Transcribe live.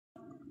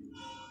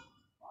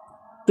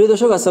প্রিয়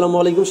দর্শক আসসালামু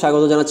আলাইকুম,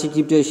 স্বাগত জানাচ্ছি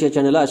ক্রিপ্টো এশিয়া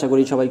চ্যানেলে। আশা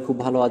করি সবাই খুব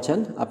ভালো আছেন।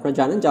 আপনারা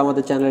জানেন যে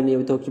আমাদের চ্যানেলে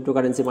নিয়মিত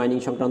ক্রিপ্টোকারেন্সি মাইনিং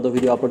সংক্রান্ত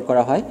ভিডিও আপলোড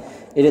করা হয়।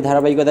 এর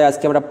ধারাবাহিকতায়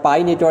আজকে আমরা পাই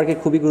নেটওয়ার্কে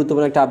খুবই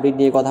গুরুত্বপূর্ণ একটা আপডেট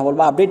নিয়ে কথা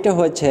বলবো। আপডেটটা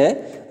হচ্ছে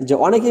যে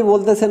অনেকেই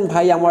বলতেছেন,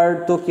 ভাই আমার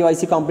তো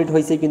কেওয়াইসি কমপ্লিট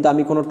হয়েছে কিন্তু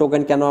আমি কোনো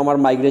টোকেন কেন আমার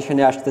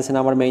মাইগ্রেশনে আসতেছে না,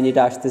 আমার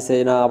মেইনিটে আসতেছে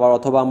না, আবার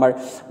অথবা আমার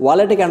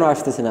ওয়ালেটে কেন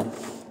আসতেছে না।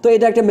 তো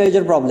এটা একটা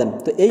মেজর প্রবলেম।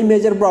 তো এই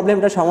মেজর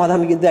প্রবলেমটা সমাধান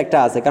কিন্তু একটা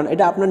আছে, কারণ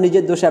এটা আপনার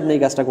নিজের দোষে আপনি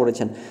এই কাজটা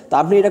করেছেন। তো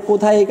আপনি এটা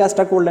কোথায় এই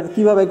কাজটা করলেন,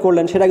 কীভাবে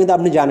করলেন সেটা কিন্তু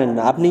আপনি জানেন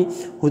না। আপনি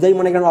হুদাই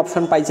মনে করেন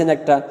অপশন পাইছেন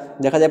একটা,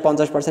 দেখা যায়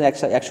 50%,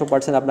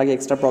 100% আপনাকে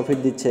এক্সট্রা প্রফিট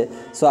দিচ্ছে।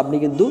 সো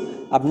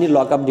আপনি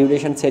লক আপ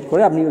ডিউরেশন সেট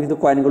করে আপনি কিন্তু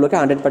কয়েনগুলোকে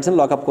 100%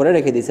 লক আপ করে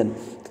রেখে দিয়েছেন।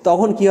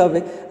 তখন কী হবে,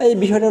 এই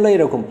বিষয়টা হলো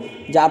এরকম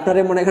যে আপনারা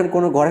মনে করেন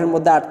কোনো ঘরের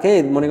মধ্যে আটকে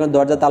মনে করেন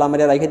দরজা তালা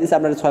মেরে রেখে দিয়েছে,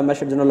 আপনার 6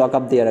 মাসের জন্য লক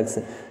আপ দিয়ে রাখছে।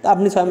 তো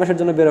আপনি 6 মাসের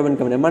জন্য বেরোবেন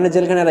কেমন, মানে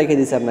জেলখানে রেখে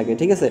দিয়েছে আপনাকে,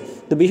 ঠিক আছে।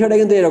 তো বিষয়টা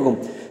কিন্তু এরকম।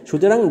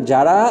 সুতরাং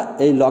যারা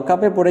এই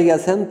লকআপে পড়ে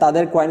গেছেন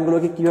তাদের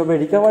কয়েনগুলোকে কীভাবে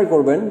রিকভার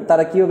করবেন,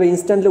 তারা কীভাবে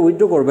ইনস্ট্যান্টলি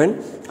উইথড্র করবেন,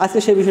 আজকে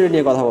সেই বিষয়টা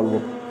নিয়ে কথা বলবো।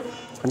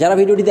 যারা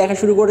ভিডিওটি দেখা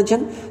শুরু করেছেন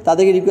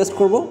তাদেরকে রিকোয়েস্ট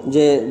করব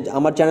যে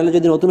আমার চ্যানেলে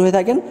যদি নতুন হয়ে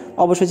থাকেন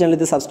অবশ্যই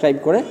চ্যানেলটি সাবস্ক্রাইব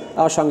করে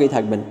আমার সঙ্গেই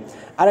থাকবেন।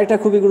 আর একটা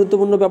খুবই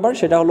গুরুত্বপূর্ণ ব্যাপার,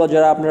 সেটা হলো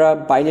যারা আপনারা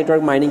পাই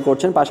নেটওয়ার্ক মাইনিং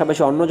করছেন,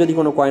 পাশাপাশি অন্য যদি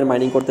কোনো কয়েন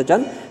মাইনিং করতে চান,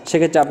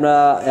 সেক্ষেত্রে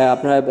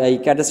আপনারা এই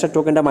ক্যাটেস্টার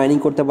টোকেনটা মাইনিং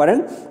করতে পারেন।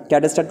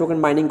 ক্যাটেস্টার টোকেন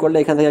মাইনিং করলে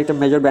এখান থেকে একটা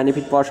মেজর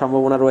বেনিফিট পাওয়ার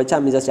সম্ভাবনা রয়েছে।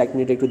 আমি জাস্ট 1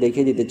 মিনিট একটু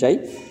দেখিয়ে দিতে চাই।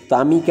 তো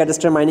আমি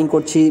ক্যাটেস্টার মাইনিং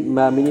করছি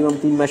মিনিমাম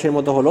 3 মাসের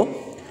মতো হলো।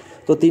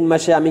 তো 3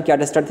 মাসে আমি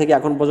ক্যাটেস্টার থেকে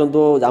এখন পর্যন্ত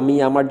আমি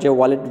আমার যে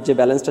ওয়ালেট যে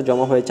ব্যালেন্সটা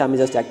জমা হয়েছে, আমি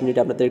জাস্ট 1 মিনিট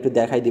আপনাদের একটু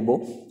দেখাই দিব।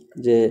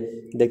 যে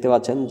দেখতে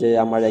পাচ্ছেন যে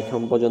আমার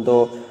এখন পর্যন্ত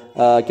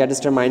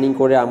ক্যাটেস্টার মাইনিং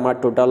করে আমার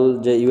টোটাল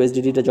যে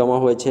ইউএসডিটিটা জমা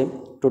হয়েছে,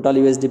 টোটাল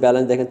ইউএসডি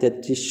ব্যালেন্স দেখেন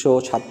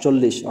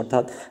 3347,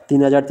 অর্থাৎ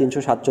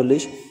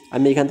 3347।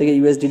 আমি এখান থেকে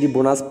ইউএসডিটি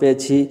বোনাস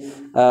পেয়েছি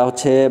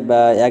হচ্ছে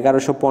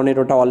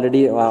 1115টা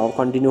অলরেডি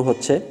কন্টিনিউ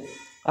হচ্ছে।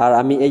 আর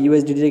আমি এই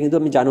ইউএসডিটিটা কিন্তু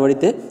আমি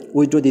জানুয়ারিতে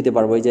উইথড্র দিতে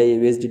পারবো, এই যে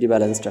ইউএসডিটি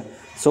ব্যালেন্সটা।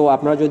 সো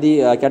আপনারা যদি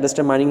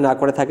ক্যাটেস্টার মাইনিং না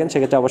করে থাকেন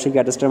সেক্ষেত্রে অবশ্যই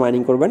ক্যাটেস্টার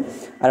মাইনিং করবেন।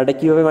 আর এটা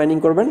কীভাবে মাইনিং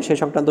করবেন সেই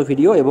সংক্রান্ত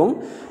ভিডিও এবং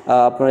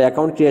আপনার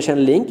অ্যাকাউন্ট ক্রিয়েশন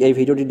লিঙ্ক এই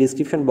ভিডিওটি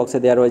ডিসক্রিপশন বক্সে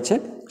দেওয়া রয়েছে,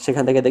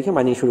 সেখান থেকে দেখে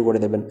মাইনিং শুরু করে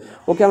দেবেন।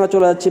 ওকে, আমরা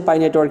চলে যাচ্ছি পাই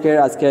নেটওয়ার্কের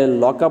আজকে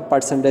লক আপ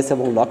পার্সেন্টেজ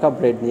এবং লক আপ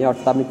রেট নিয়ে।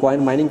 অর্থাৎ আপনি কয়েন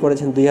মাইনিং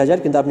করেছেন 2000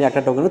 কিন্তু আপনি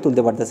একটা টোকেনও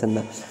তুলতে পারতেছেন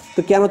না। তো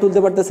কেন তুলতে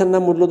পারতেছেন না,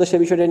 মূলত সে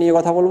বিষয়টা নিয়ে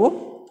কথা বলবো।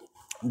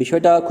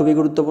 বিষয়টা খুবই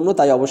গুরুত্বপূর্ণ,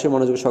 তাই অবশ্যই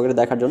মনোযোগ সহকারে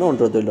দেখার জন্য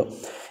অনুরোধ রইল।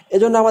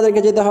 এজন্য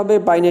আমাদেরকে যেতে হবে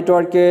পাই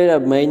নেটওয়ার্কের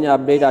মেইন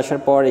আপডেট আসার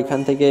পর এখান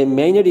থেকে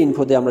মেইনের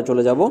ইনফোতে আমরা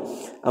চলে যাব।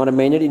 আমরা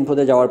মেইনের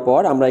ইনফোতে যাওয়ার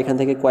পর আমরা এখান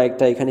থেকে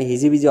কয়েকটা এখানে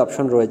হিজিবিজি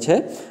অপশন রয়েছে,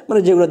 মানে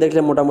যেগুলো দেখলে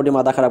মোটামুটি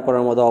মাথা খারাপ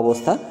করার মতো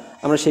অবস্থা।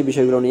 আমরা সেই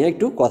বিষয়গুলো নিয়ে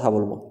একটু কথা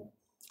বলবো।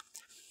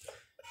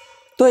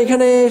 তো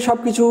এখানে সব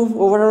কিছু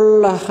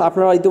ওভারঅল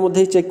আপনারা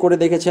ইতিমধ্যেই চেক করে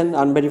দেখেছেন।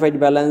 Unverified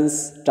balance,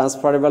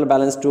 transferable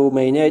balance two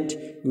মেইনেট,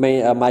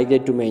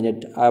 migrate two মেইনেট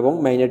এবং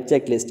মেইনেট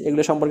চেকলিস্ট,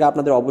 এগুলো সম্পর্কে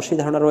আপনাদের অবশ্যই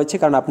ধারণা রয়েছে,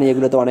 কারণ আপনি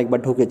এগুলোতে অনেকবার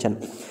ঢুকেছেন।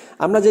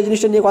 আমরা যে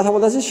জিনিসটা নিয়ে কথা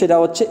বলতে চাচ্ছি সেটা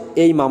হচ্ছে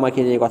এই মামাকে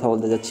নিয়ে কথা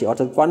বলতে যাচ্ছি,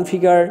 অর্থাৎ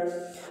কনফিগার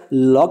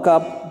লক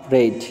আপ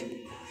রেট।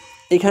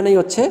 এখানেই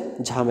হচ্ছে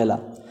ঝামেলা।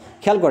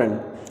 খেয়াল করেন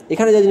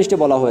এখানে যে জিনিসটা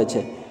বলা হয়েছে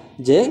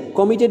যে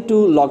committed two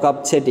lock up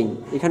setting,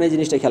 এখানে এই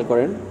জিনিসটা খেয়াল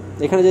করেন।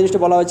 এখানে জিনিসটা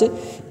বলা হয়েছে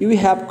you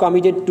have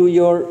committed to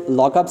your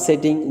lock up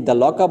setting, the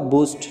lock up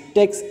boost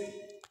text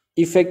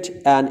effect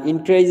and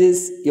increases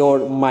your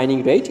mining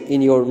rate in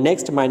your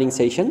next mining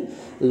session.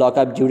 Lock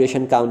up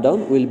duration countdown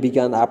will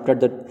began after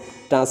the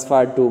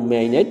transfer to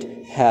মেইনেট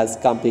has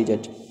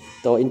completed,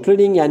 তো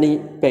including any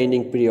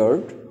pending period,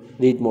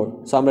 read mode.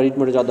 So আমরা read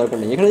মোডে যাওয়ার দরকার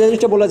নেই। এখানে যে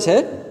জিনিসটা বলেছে,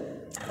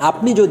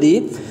 আপনি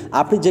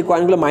যে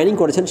কয়েনগুলো মাইনিং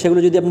করেছেন সেগুলো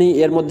যদি আপনি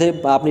এর মধ্যে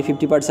আপনি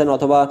 50%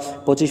 অথবা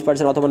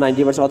 25% অথবা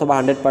 90% অথবা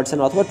 100%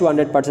 অথবা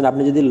 200%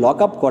 আপনি যদি লক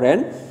আপ করেন,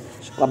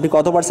 আপনি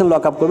কত পার্সেন্ট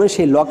লক আপ করবেন,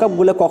 সেই লক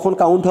আপগুলো কখন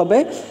কাউন্ট হবে,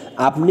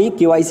 আপনি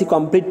কেওয়াইসি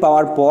কমপ্লিট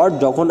পাওয়ার পর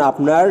যখন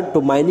আপনার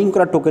মাইনিং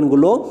করা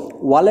টোকেনগুলো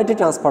ওয়ালেটে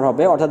ট্রান্সফার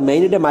হবে, অর্থাৎ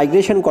মেইনেটে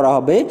মাইগ্রেশন করা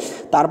হবে,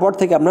 তারপর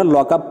থেকে আপনার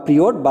লক আপ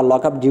পিরিয়ড বা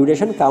লক আপ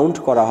ডিউরেশন কাউন্ট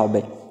করা হবে।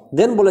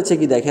 দেন বলেছে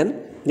কি দেখেন,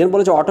 দেন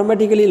বলেছে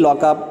automatically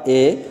lock up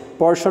A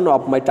portion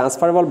of my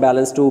transferable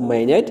balance to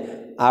mainnet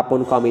upon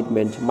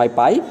commitment. My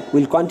Pi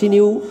will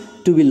continue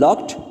to be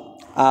locked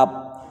up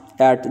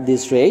at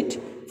this rate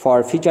for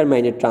future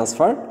mainnet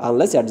transfer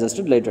unless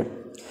adjusted later.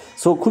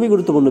 So খুবই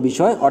গুরুত্বপূর্ণ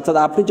বিষয়। অর্থাৎ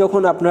আপনি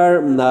যখন আপনার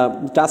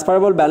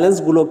transferable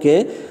ব্যালেন্সগুলোকে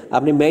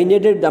আপনি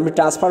মেইনেটে আপনি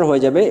transfer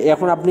হয়ে যাবে,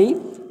 এখন আপনি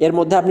এর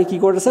মধ্যে আপনি কী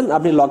করেছেন,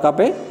 আপনি লক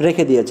আপে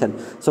রেখে দিয়েছেন।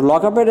 সো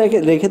লক আপে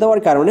রেখে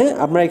দেওয়ার কারণে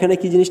আপনার এখানে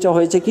কী জিনিসটা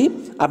হয়েছে কি,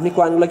 আপনি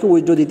কয়েনগুলোকে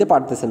উইথড্র দিতে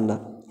পারতেছেন না।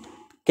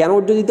 কেন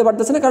উইথড্র দিতে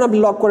পারতেছেন না, কারণ আপনি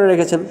লক করে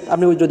রেখেছেন,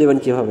 আপনি উইথড্র দেবেন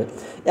কীভাবে।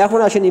 এখন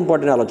আসেন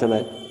ইম্পর্টেন্ট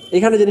আলোচনায়।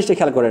 এখানে জিনিসটা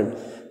খেয়াল করেন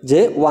যে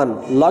 1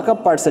 লক আপ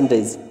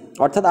পার্সেন্টেজ,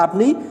 অর্থাৎ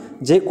আপনি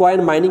যে কয়েন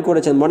মাইনিং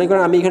করেছেন, মনে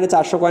করেন আমি এখানে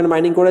 400 কয়েন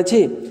মাইনিং করেছি,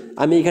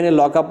 আমি এখানে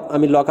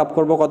লক আপ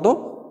করবো কত,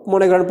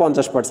 মনে করেন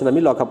 50% আমি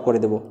লক আপ করে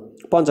দেবো,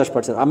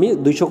 50% আমি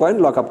 200 কয়েন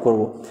লক আপ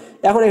করবো।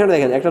 এখন এখানে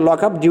দেখেন একটা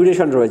লক আপ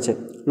ডিউরেশন রয়েছে।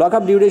 লক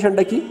আপ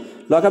ডিউরেশনটা কি,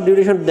 লক আপ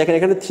ডিউরেশন দেখেন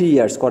এখানে 3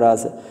 ইয়ার্স করা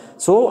আছে।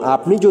 সো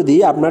আপনি যদি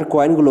আপনার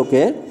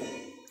কয়েনগুলোকে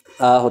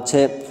হচ্ছে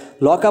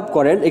লক আপ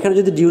করেন, এখানে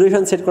যদি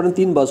ডিউরেশন সেট করেন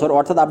 3 বছর,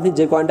 অর্থাৎ আপনি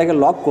যে কয়েনটাকে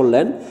লক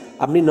করলেন,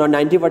 আপনি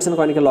 90%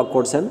 কয়েনকে লক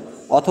করছেন,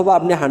 অথবা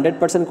আপনি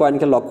 100%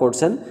 কয়েনকে লক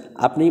করছেন,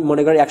 আপনি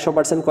মনে করেন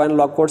 100% কয়েন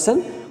লক করছেন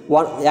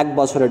 1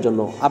 বছরের জন্য।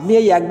 আপনি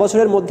এই 1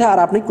 বছরের মধ্যে আর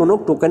আপনি কোনো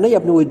টোকেনেই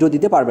আপনি উইথড্র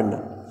দিতে পারবেন না,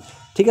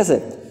 ঠিক আছে?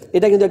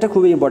 এটা কিন্তু একটা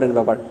খুবই ইম্পর্টেন্ট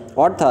ব্যাপার।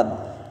 অর্থাৎ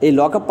এই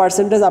লক আপ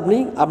পার্সেন্টেজ আপনি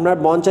আপনার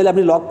মন চাইলে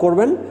আপনি লক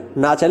করবেন,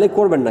 না চাইলে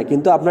করবেন না,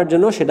 কিন্তু আপনার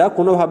জন্য সেটা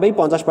কোনোভাবেই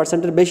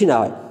 50%-এর বেশি না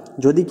হয়।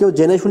 যদি কেউ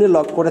জেনে শুনে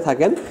লক করে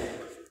থাকেন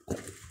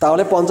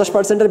তাহলে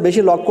 50%-এর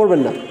বেশি লক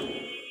করবেন না,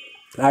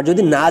 আর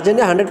যদি না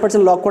জেনে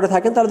 100% লক করে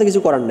থাকেন তাহলে তো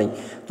কিছু করার নেই।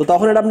 তো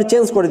তখন এটা আপনি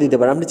চেঞ্জ করে দিতে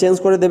পারেন, আপনি চেঞ্জ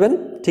করে দেবেন,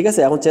 ঠিক আছে?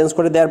 এখন চেঞ্জ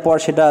করে দেওয়ার পর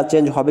সেটা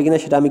চেঞ্জ হবে কিনা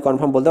সেটা আমি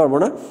কনফার্ম বলতে পারবো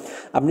না।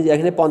 আপনি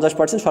এখানে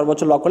 50%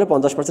 সর্বোচ্চ লক করলে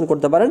 50%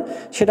 করতে পারেন,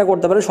 সেটা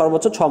করতে পারেন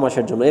সর্বোচ্চ 6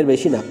 মাসের জন্য, এর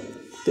বেশি না।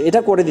 তো এটা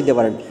করে দিতে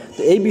পারেন।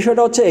 তো এই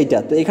বিষয়টা হচ্ছে এইটা।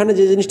 তো এখানে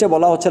যে জিনিসটা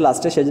বলা হচ্ছে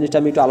লাস্টে, সেই জিনিসটা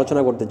আমি একটু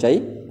আলোচনা করতে চাই।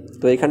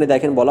 তো এখানে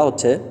দেখেন বলা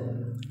হচ্ছে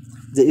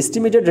যে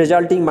estimated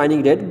resulting mining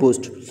rate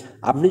boost.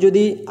 আপনি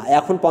যদি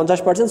এখন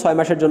 50% 6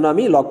 মাসের জন্য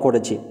আমি লক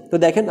করেছি, তো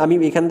দেখেন আমি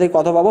এখান থেকে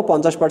কত পাবো,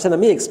 50%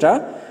 আমি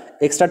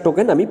এক্সট্রা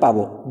টোকেন আমি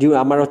পাবো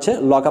আমার হচ্ছে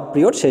লক আপ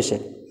পিরিয়ড শেষে।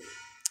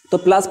 তো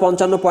প্লাস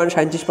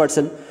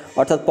 55.37%,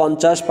 অর্থাৎ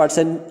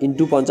 50%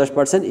 ইন্টু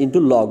 50% ইন্টু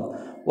লগ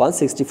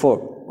 164,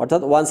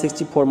 অর্থাৎ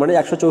 164 মানে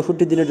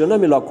 164 দিনের জন্য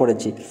আমি লক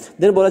করেছি।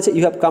 দেন বলেছে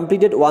you have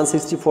completed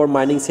 164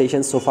 mining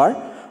session সোফার,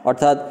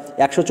 অর্থাৎ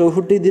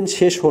 164 দিন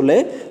শেষ হলে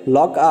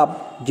lock up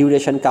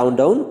duration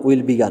countdown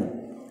will began.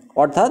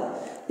 অর্থাৎ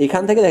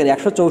এখান থেকে দেখেন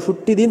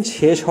 164 দিন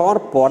শেষ হওয়ার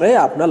পরে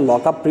আপনার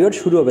লক আপ পিরিয়ড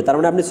শুরু হবে। তার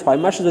মানে আপনি 6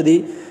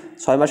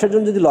 মাসের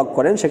জন্য যদি লক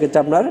করেন সেক্ষেত্রে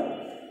আপনার,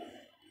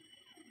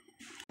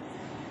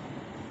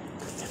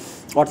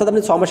 অর্থাৎ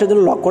আপনি 6 মাসের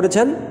জন্য লক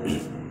করেছেন,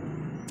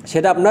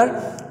 সেটা আপনার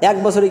 1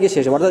 বছরে গিয়ে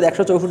শেষ হবে। অর্থাৎ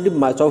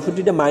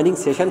 164টা মাইনিং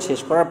সেশন শেষ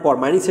করার পর,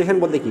 মাইনিং সেশন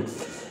বলতে কি,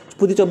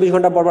 প্রতি 24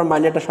 ঘন্টা পর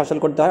মাইনারটা সচল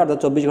করতে হয়, অর্থাৎ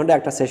 24 ঘন্টা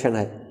একটা সেশন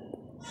হয়।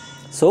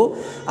 সো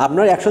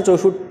আপনার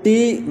 164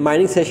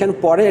 মাইনিং সেশন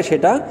পরে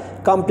সেটা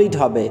কমপ্লিট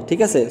হবে, ঠিক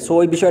আছে? সো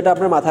ওই বিষয়টা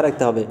আপনার মাথায়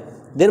রাখতে হবে।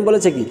 দেন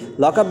বলেছে কি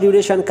lock up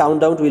duration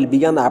countdown will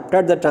began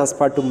after the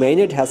transfer to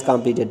mainnet has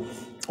completed.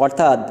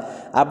 অর্থাৎ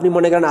আপনি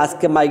মনে করেন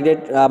আজকে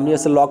মাইগ্রেট আপনি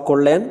হচ্ছে লক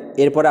করলেন,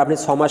 এরপরে আপনি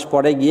 6 মাস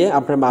পরে গিয়ে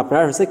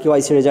আপনার হচ্ছে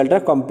KYC রেজাল্টটা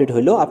কমপ্লিট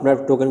হলো, আপনার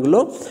টোকেনগুলো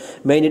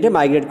মেইননেটে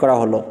মাইগ্রেট করা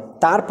হলো,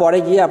 তারপরে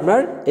গিয়ে আপনার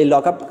এই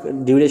লক আপ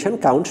ডিউরেশন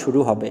কাউন্ট শুরু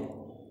হবে।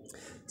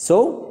 সো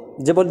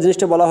যে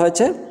জিনিসটা বলা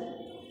হয়েছে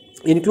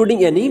including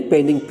any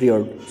pending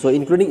period, so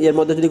including এর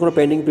মধ্যে যদি কোনো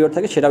পেন্ডিং পিরিয়ড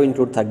থাকে সেটাও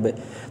ইনক্লুড থাকবে।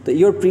 তো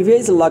your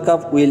previous lock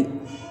up will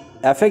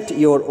affect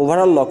your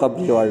overall lock up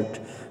reward.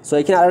 So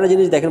এখানে আরেকটা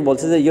জিনিস দেখেন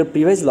বলছে যে ইয়োর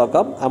প্রিভিয়াস লক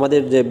আপ,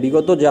 আমাদের যে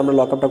বিগত যে আমরা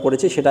লক আপটা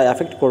করেছি সেটা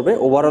অ্যাফেক্ট করবে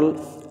ওভারঅল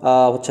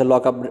হচ্ছে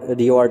lock up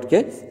রিওয়ার্ডকে।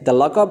 The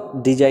lock up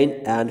design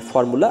and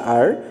formula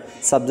R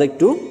subject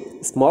to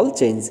small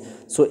change.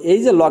 So এই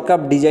যে লক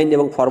আপ ডিজাইন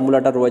এবং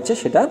ফর্মুলাটা রয়েছে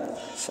সেটা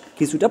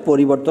কিছুটা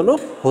পরিবর্তনও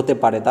হতে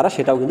পারে, তারা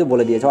সেটাও কিন্তু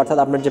বলে দিয়েছে। অর্থাৎ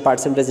আপনার যে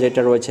পার্সেন্টেজ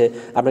রেটটা রয়েছে,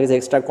 আপনাকে যে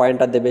এক্সট্রা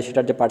কয়েনটা দেবে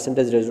সেটার যে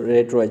পার্সেন্টেজ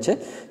রেট রয়েছে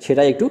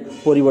সেটাই একটু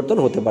পরিবর্তন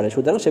হতে পারে,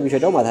 সুতরাং সে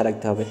বিষয়টাও মাথায়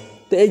রাখতে হবে।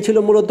 তো এই ছিল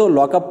মূলত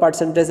লক আপ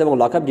পার্সেন্টেজ এবং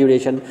লক আপ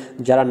ডিউরেশন।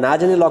 যারা না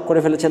জেনে লক করে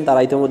ফেলেছেন তারা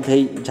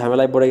ইতিমধ্যেই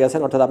ঝামেলায় পড়ে গেছেন,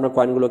 অর্থাৎ আপনার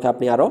কয়েনগুলোকে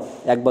আপনি আরও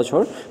 1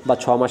 বছর বা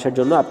 6 মাসের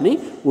জন্য আপনি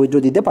উইথড্র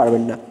দিতে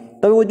পারবেন না।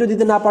 তবে উইথড্র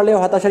দিতে না পারলেও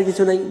হতাশার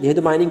কিছু নেই,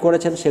 যেহেতু মাইনিং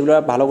করেছেন সেগুলো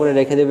ভালো করে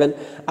রেখে দেবেন।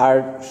 আর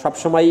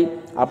সবসময়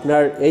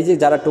আপনার এই যে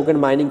যারা টোকেন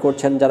মাইনিং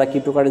করছেন, যারা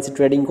ক্রিপ্টোকারেন্সি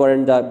ট্রেডিং করেন,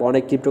 যা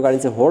অনেক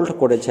ক্রিপ্টোকারেন্সি হোল্ড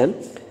করেছেন,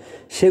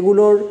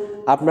 সেগুলোর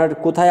আপনার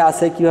কোথায়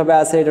আছে, কিভাবে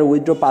আছে, এটার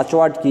উইথড্র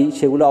পাসওয়ার্ড কী,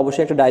 সেগুলো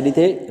অবশ্যই একটা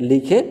ডায়েরিতে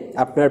লিখে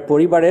আপনার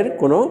পরিবারের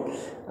কোনো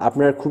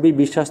আপনার খুবই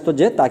বিশ্বস্ত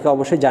যে তাকে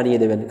অবশ্যই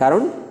জানিয়ে দেবেন।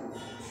 কারণ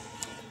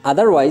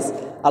আদারওয়াইজ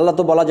আল্লাহ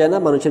তো বলা যায় না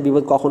মানুষের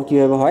বিপদ কখন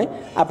কীভাবে হয়।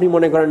 আপনি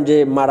মনে করেন যে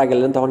মারা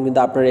গেলেন, তখন কিন্তু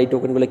আপনার এই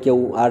টোকেনগুলো কেউ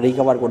আর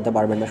রিকভার করতে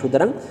পারবেন না।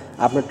 সুতরাং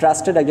আপনার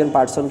ট্রাস্টেড একজন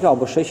পার্সনকে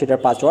অবশ্যই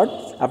সেটার পাসওয়ার্ড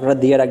আপনারা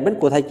দিয়ে রাখবেন,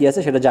 কোথায় কী আছে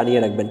সেটা জানিয়ে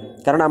রাখবেন।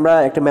 কারণ আমরা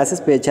একটা মেসেজ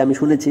পেয়েছি, আমি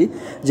শুনেছি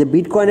যে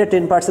বিটকয়েনের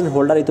 10%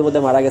 হোল্ডার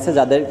ইতিমধ্যে মারা গেছে,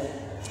 যাদের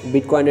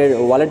বিটকয়েনের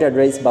ওয়ালেট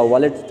অ্যাড্রেস বা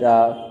ওয়ালেট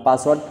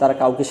পাসওয়ার্ড তারা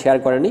কাউকে শেয়ার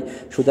করেনি।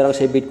 সুতরাং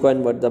সেই বিটকয়েন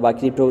বা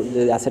ক্রিপ্টো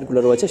যে অ্যাসেটগুলো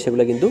রয়েছে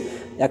সেগুলো কিন্তু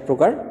এক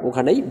প্রকার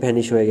ওখানেই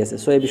ভ্যানিশ হয়ে গেছে।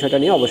 সো এই বিষয়টা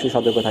নিয়ে অবশ্যই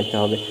সতর্ক থাকতে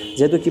হবে।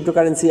 যেহেতু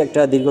ক্রিপ্টোকারেন্সি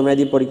একটা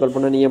দীর্ঘমেয়াদী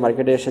পরিকল্পনা নিয়ে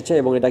মার্কেটে এসেছে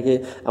এবং এটাকে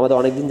আমাদের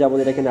অনেক দিন যাবত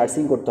এটাকে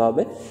নার্সিং করতে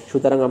হবে,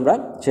 সুতরাং আমরা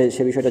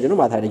সে বিষয়টার জন্য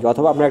মাথায় রাখি,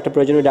 অথবা আপনার একটা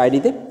প্রয়োজনীয়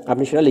ডায়েরিতে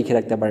আপনি সেটা লিখে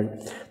রাখতে পারেন।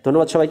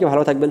 ধন্যবাদ সবাইকে,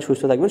 ভালো থাকবেন,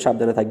 সুস্থ থাকবেন,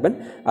 সাবধানে থাকবেন।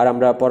 আর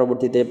আমরা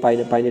পরবর্তীতে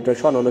পাই নেটওয়ার্ক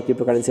সহ অন্য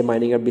ক্রিপ্টোকারেন্সি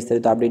মাইনিংয়ের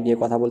বিস্তারিত আপডেট নিয়ে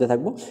কথা বলতে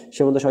থাকবো।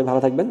 সে মধ্যে সবাই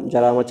ভালো থাকবেন।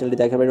 যারা আমার চ্যানেলটি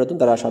দেখাবেন নতুন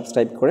তারা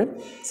সাবস্ক্রাইব করে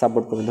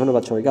সাপোর্ট করবেন।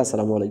 ধন্যবাদ সবাইকে,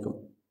 আসসালামু আলাইকুম।